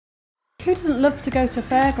Who doesn't love to go to a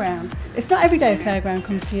fairground? It's not every day a fairground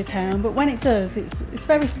comes to your town, but when it does, it's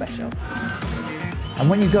very special. And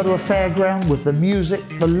when you go to a fairground with the music,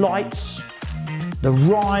 the lights, the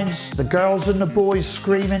rides, the girls and the boys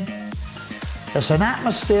screaming, it's an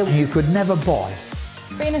atmosphere you could never buy.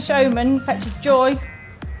 Being a showman fetches joy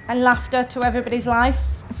and laughter to everybody's life.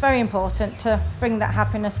 It's very important to bring that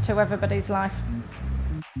happiness to everybody's life.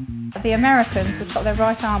 The Americans would cut their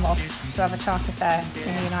right arm off to have a charter fair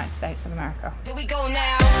in the United States of America. Here we go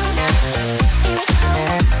now.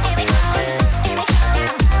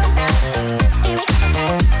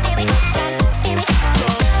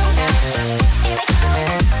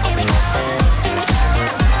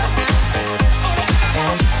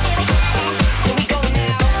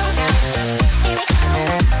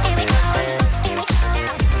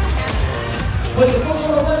 Put your foot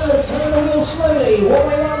on the pedal, turn the wheel slowly. One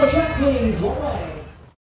way around the track, please. One way.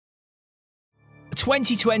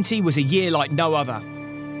 2020 was a year like no other.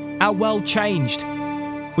 Our world changed,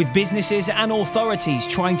 with businesses and authorities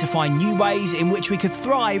trying to find new ways in which we could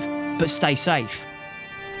thrive but stay safe.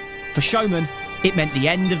 For showmen, it meant the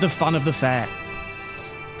end of the fun of the fair.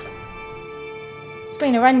 It's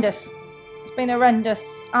been horrendous. It's been horrendous.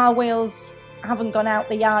 Our wheels haven't gone out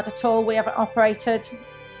the yard at all. We haven't operated.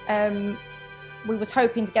 We was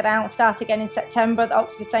hoping to get out and start again in September at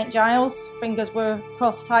Oxford St Giles. Fingers were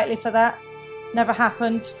crossed tightly for that. Never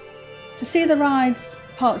happened. To see the rides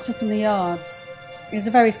parked up in the yards is a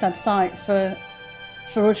very sad sight for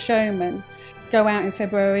us showmen. Go out in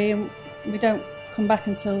February and we don't come back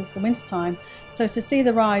until the winter time. So to see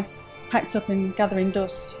the rides packed up and gathering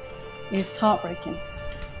dust is heartbreaking.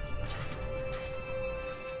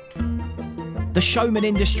 The showman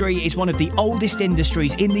industry is one of the oldest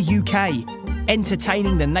industries in the UK,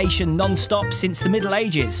 entertaining the nation non-stop since the Middle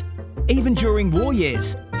Ages. Even during war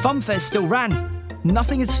years, fun fairs still ran.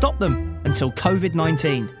 Nothing had stopped them until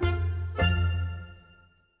COVID-19.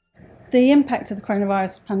 The impact of the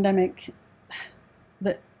coronavirus pandemic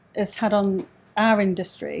that it's had on our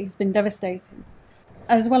industry has been devastating,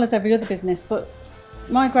 as well as every other business. But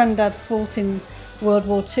my granddad fought in World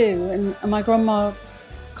War II and my grandma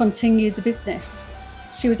continued the business.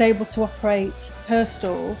 She was able to operate her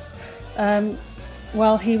stalls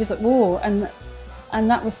while he was at war, and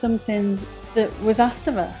that was something that was asked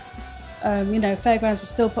of her. You know, fairgrounds were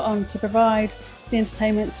still put on to provide the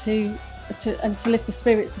entertainment and to lift the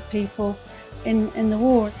spirits of people in the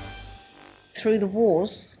war. Through the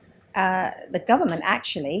wars, the government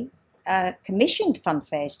actually commissioned fun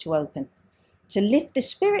fairs to open to lift the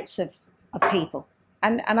spirits of people.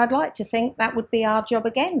 And I'd like to think that would be our job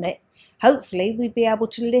again, that hopefully we'd be able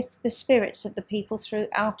to lift the spirits of the people through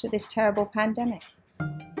after this terrible pandemic.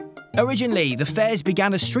 Originally, the fairs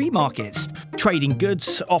began as street markets, trading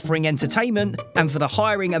goods, offering entertainment, and for the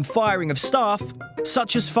hiring and firing of staff,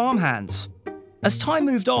 such as farmhands. As time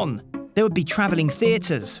moved on, there would be travelling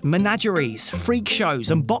theatres, menageries, freak shows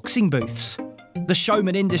and boxing booths. The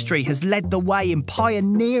showman industry has led the way in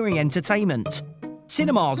pioneering entertainment.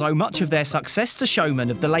 Cinemas owe much of their success to showmen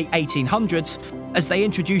of the late 1800s as they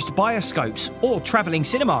introduced bioscopes or travelling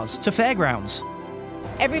cinemas to fairgrounds.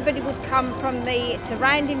 Everybody would come from the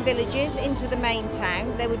surrounding villages into the main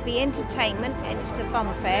town. There would be entertainment, and it's the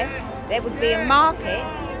fun fair. There would be a market,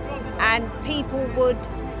 and people would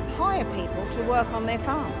hire people to work on their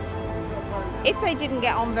farms. If they didn't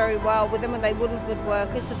get on very well with them and they weren't good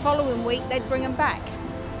workers, the following week they'd bring them back,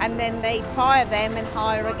 and then they'd fire them and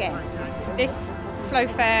hire again. This slow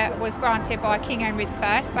fair was granted by King Henry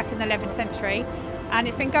I back in the 11th century, and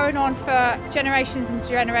it's been going on for generations and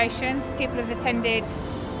generations. People have attended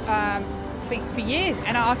for years,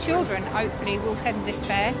 and our children hopefully will attend this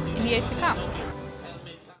fair in years to come.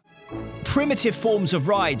 Primitive forms of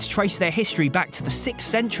rides trace their history back to the 6th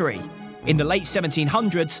century. In the late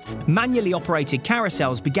 1700s, manually operated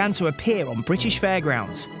carousels began to appear on British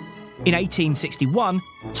fairgrounds. In 1861,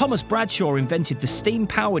 Thomas Bradshaw invented the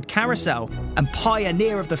steam-powered carousel, and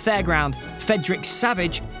pioneer of the fairground, Frederick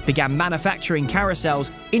Savage, began manufacturing carousels,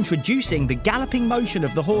 introducing the galloping motion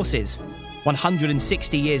of the horses.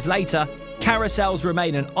 160 years later, carousels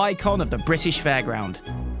remain an icon of the British fairground.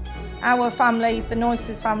 Our family, the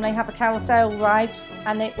Noyces family, have a carousel ride,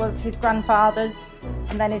 and it was his grandfather's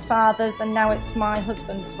and then his father's, and now it's my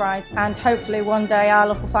husband's ride, and hopefully one day our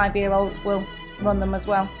little 5-year-old will run them as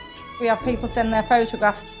well. We have people send their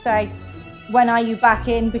photographs to say, when are you back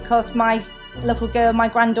in, because my little girl, my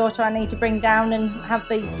granddaughter, I need to bring down and have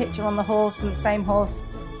the picture on the horse and the same horse.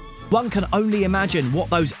 One can only imagine what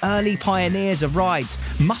those early pioneers of rides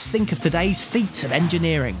must think of today's feats of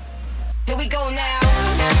engineering. Here we go now.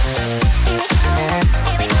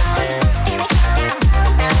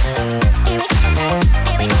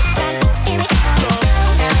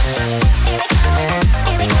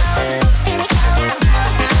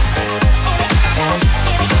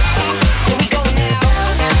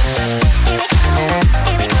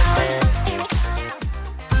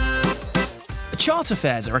 Charter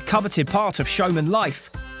fairs are a coveted part of showman life.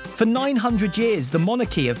 For 900 years, the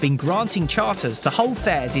monarchy have been granting charters to hold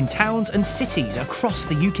fairs in towns and cities across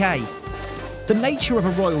the UK. The nature of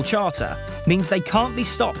a royal charter means they can't be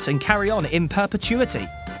stopped and carry on in perpetuity.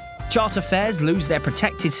 Charter fairs lose their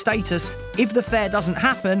protected status if the fair doesn't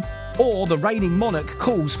happen or the reigning monarch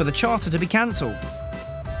calls for the charter to be cancelled.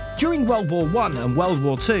 During World War I and World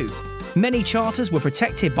War II, many charters were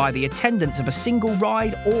protected by the attendance of a single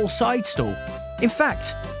ride or side stall. In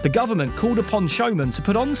fact, the government called upon showmen to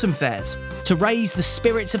put on some fairs to raise the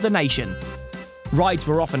spirits of the nation. Rides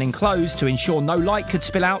were often enclosed to ensure no light could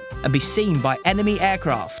spill out and be seen by enemy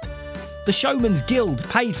aircraft. The Showmen's Guild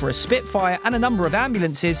paid for a Spitfire and a number of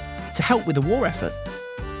ambulances to help with the war effort.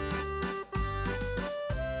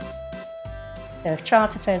 The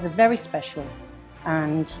charter fairs are very special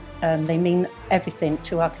and they mean everything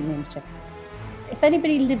to our community. If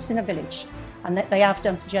anybody lives in a village, and that they have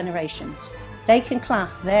done for generations, they can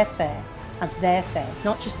class their fair as their fair,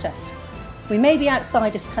 not just us. We may be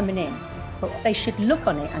outsiders coming in, but they should look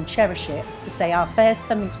on it and cherish it as to say our fair's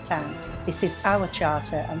coming to town, this is our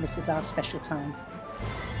charter and this is our special time.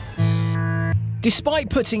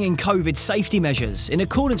 Despite putting in COVID safety measures in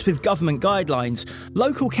accordance with government guidelines,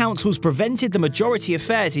 local councils prevented the majority of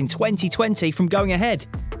fairs in 2020 from going ahead.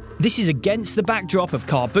 This is against the backdrop of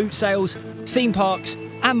car boot sales, theme parks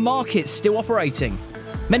and markets still operating.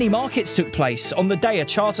 Many markets took place on the day a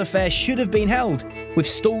charter fair should have been held, with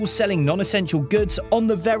stalls selling non-essential goods on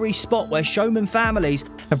the very spot where showman families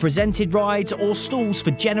have presented rides or stalls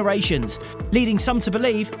for generations, leading some to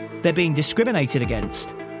believe they're being discriminated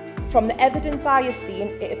against. From the evidence I have seen,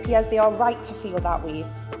 it appears they are right to feel that way,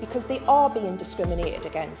 because they are being discriminated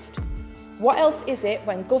against. What else is it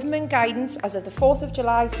when government guidance as of the 4th of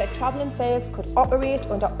July said travelling fairs could operate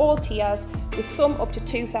under all tiers with some up to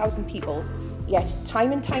 2,000 people, yet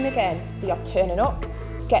time and time again they are turning up,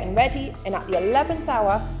 getting ready, and at the 11th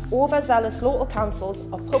hour overzealous local councils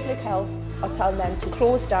or public health are telling them to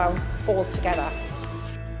close down altogether.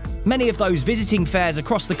 Many of those visiting fairs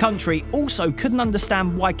across the country also couldn't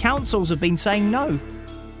understand why councils have been saying no.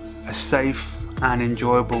 A safe and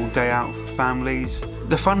enjoyable day out for families.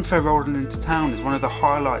 The fun fair rolling into town is one of the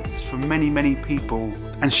highlights for many people,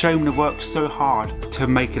 and showmen have worked so hard to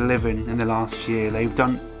make a living in the last year. They've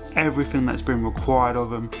done everything that's been required of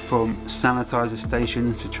them, from sanitizer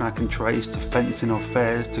stations to track and trace to fencing off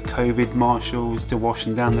fairs to COVID marshals to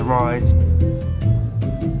washing down the rides.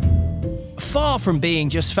 Far from being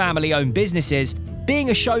just family-owned businesses, being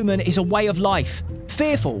a showman is a way of life.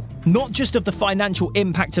 Fearful, not just of the financial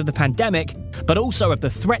impact of the pandemic, but also of the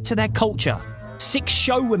threat to their culture. 6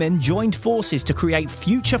 showwomen joined forces to create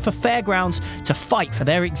Future for Fairgrounds to fight for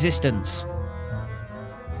their existence.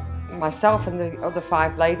 Myself and the other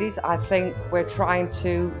 5 ladies, I think we're trying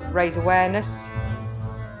to raise awareness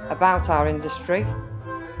about our industry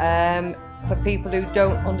for people who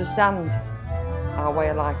don't understand our way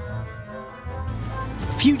of life.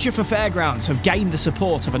 Future for Fairgrounds have gained the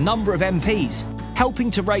support of a number of MPs, helping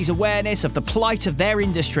to raise awareness of the plight of their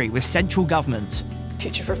industry with central government.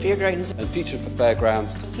 Future for Fairgrounds. And Future for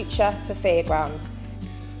Fairgrounds. Future for Fairgrounds.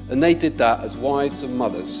 And they did that as wives and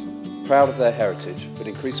mothers, proud of their heritage, but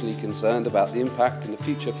increasingly concerned about the impact and the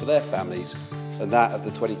future for their families and that of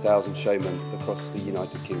the 20,000 showmen across the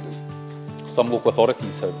United Kingdom. Some local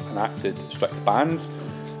authorities have enacted strict bans,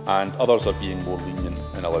 and others are being more lenient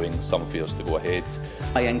in allowing some fairs to go ahead.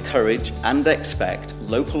 I encourage and expect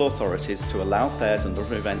local authorities to allow fairs and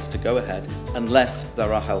other events to go ahead unless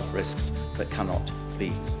there are health risks that cannot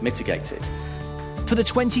be mitigated. For the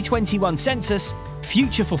 2021 census,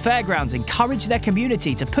 Future for Fairgrounds encouraged their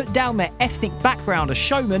community to put down their ethnic background as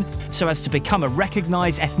showmen so as to become a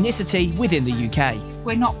recognised ethnicity within the UK.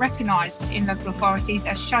 We're not recognised in local authorities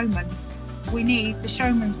as showmen. We need the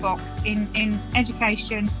showman's box in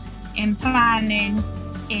education, in planning,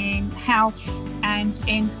 in health and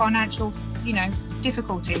in financial,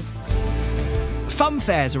 difficulties. Fun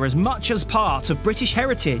fairs are as much as part of British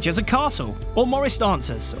heritage as a castle, or Morris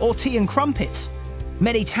dancers, or tea and crumpets.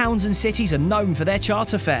 Many towns and cities are known for their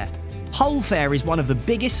charter fair. Hull Fair is one of the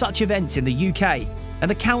biggest such events in the UK, and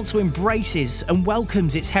the council embraces and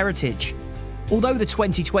welcomes its heritage. Although the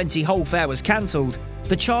 2020 Hull Fair was cancelled,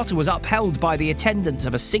 the charter was upheld by the attendance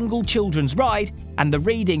of a single children's ride and the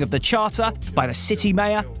reading of the charter by the City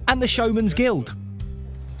Mayor and the Showman's Guild.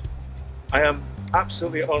 I am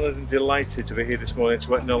absolutely honoured and delighted to be here this morning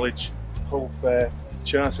to acknowledge Hull Fair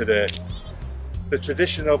Charter Day. The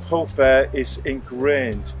tradition of Hull Fair is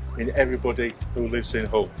ingrained in everybody who lives in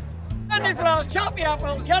Hull. Chop the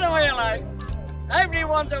apples, get away alone.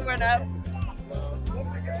 Everyone's a winner.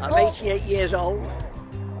 I'm 88 years old.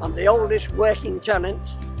 I'm the oldest working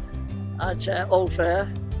tenant at Old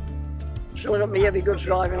Fair. Still got my heavy goods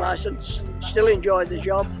driving licence. Still enjoy the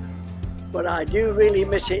job, but I do really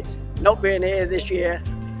miss it not being here this year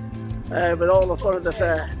with all the fun of the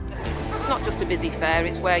fair. It's not just a busy fair,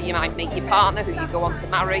 it's where you might meet your partner who you go on to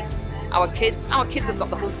marry. Our kids have got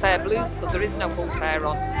the Hull Fair blues because there is no Hull Fair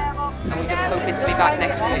on, and we're just hoping to be back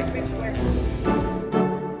next year.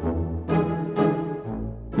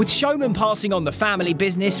 With showmen passing on the family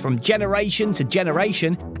business from generation to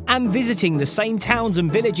generation and visiting the same towns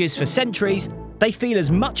and villages for centuries, they feel as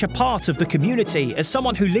much a part of the community as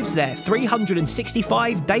someone who lives there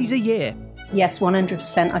 365 days a year. Yes,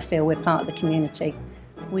 100% I feel we're part of the community.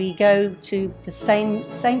 We go to the same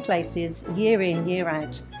places year in, year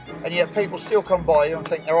out. And yet people still come by you and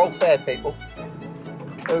think they're Old Fair people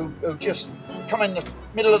who just come in the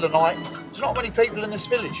middle of the night. There's not many people in this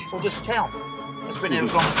village or this town that's been here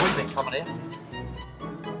as long as we've been coming here.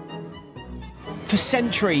 For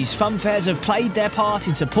centuries, fun fairs have played their part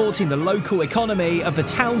in supporting the local economy of the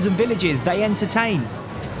towns and villages they entertain.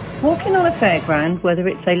 Walking on a fairground, whether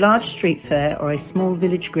it's a large street fair or a small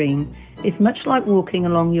village green, is much like walking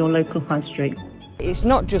along your local high street. It's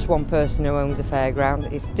not just one person who owns a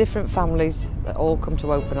fairground, it's different families that all come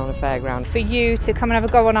to open on a fairground. For you to come and have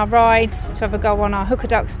a go on our rides, to have a go on our hooker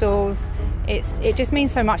duck stalls, it just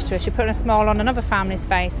means so much to us. You're putting a smile on another family's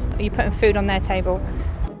face, you're putting food on their table.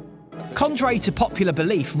 Contrary to popular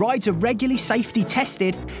belief, rides are regularly safety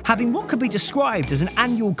tested, having what could be described as an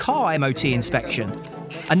annual car MOT inspection.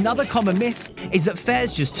 Another common myth is that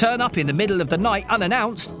fairs just turn up in the middle of the night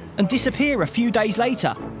unannounced and disappear a few days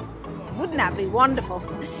later. Wouldn't that be wonderful?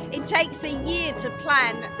 It takes a year to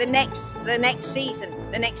plan the next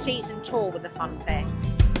season tour with the fun fair.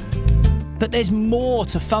 But there's more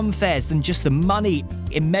to fun fairs than just the money.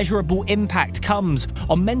 Immeasurable impact comes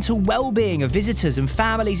on mental well-being of visitors and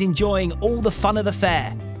families enjoying all the fun of the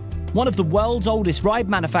fair. One of the world's oldest ride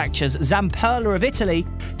manufacturers, Zamperla of Italy,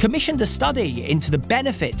 commissioned a study into the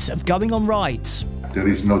benefits of going on rides. There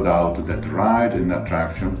is no doubt that ride and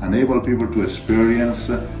attraction enable people to experience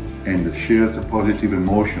and share positive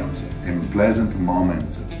emotions and pleasant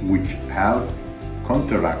moments which help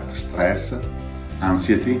counteract stress,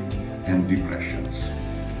 anxiety and depressions.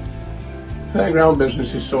 Fairground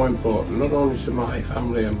business is so important, not only to my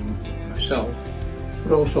family and myself,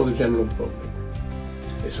 but also the general public.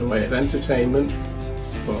 It's a way of entertainment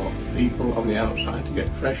for people on the outside to get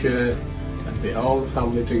fresh air and be all the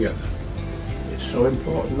family together. It's so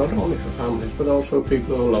important not only for families but also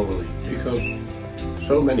people who are lonely, because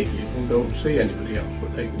so many people don't see anybody else,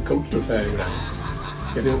 but they can come to the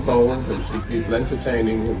fairground, get involved and see people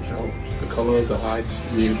entertaining themselves, the colour, the lights,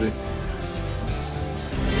 the music.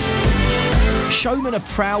 Showmen are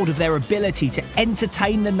proud of their ability to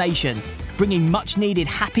entertain the nation, bringing much-needed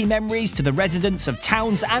happy memories to the residents of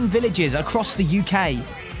towns and villages across the UK.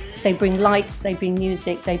 They bring lights, they bring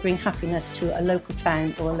music, they bring happiness to a local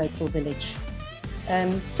town or a local village.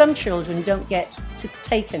 Some children don't get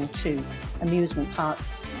taken to amusement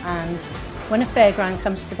parks, and when a fairground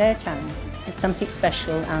comes to their town, it's something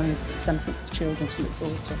special and something for children to look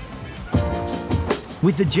forward to.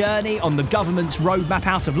 With the journey on the government's roadmap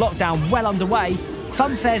out of lockdown well underway,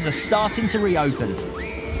 fun fairs are starting to reopen.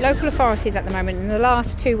 Local authorities at the moment, in the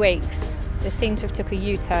last 2 weeks, they seem to have took a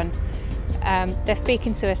U-turn. They're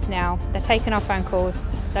speaking to us now, they're taking our phone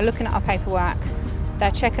calls, they're looking at our paperwork, they're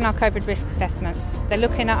checking our COVID risk assessments, they're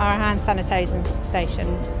looking at our hand sanitising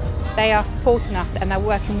stations. They are supporting us and they're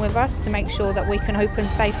working with us to make sure that we can open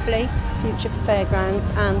safely. Future for Fairgrounds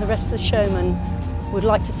and the rest of the showmen would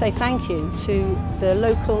like to say thank you to the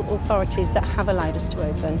local authorities that have allowed us to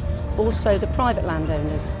open, also the private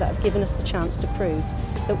landowners that have given us the chance to prove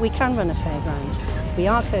that we can run a fairground, we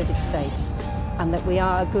are COVID safe, and that we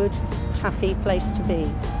are a good, happy place to be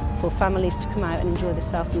for families to come out and enjoy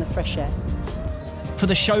themselves in the fresh air. For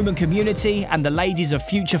the showman community and the ladies of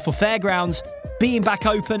Future for Fairgrounds, being back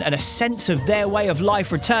open and a sense of their way of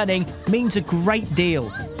life returning means a great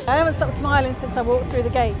deal. I haven't stopped smiling since I walked through the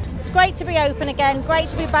gate. It's great to be open again, great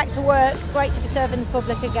to be back to work, great to be serving the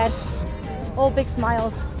public again. All big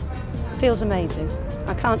smiles. Feels amazing.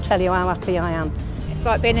 I can't tell you how happy I am. It's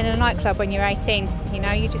like being in a nightclub when you're 18, you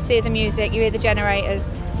know, you just hear the music, you hear the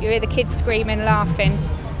generators, you hear the kids screaming, laughing.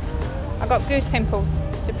 I've got goose pimples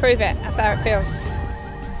to prove it, that's how it feels.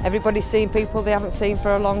 Everybody's seeing people they haven't seen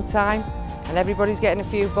for a long time, and everybody's getting a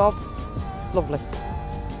few bob. It's lovely.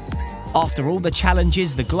 After all the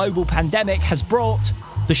challenges the global pandemic has brought,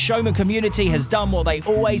 the showman community has done what they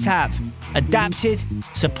always have: adapted,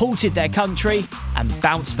 supported their country and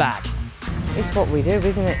bounced back. It's what we do,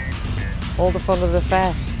 isn't it? All the fun of the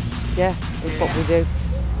fair. Yeah, it's what we do.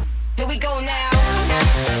 Here we go now.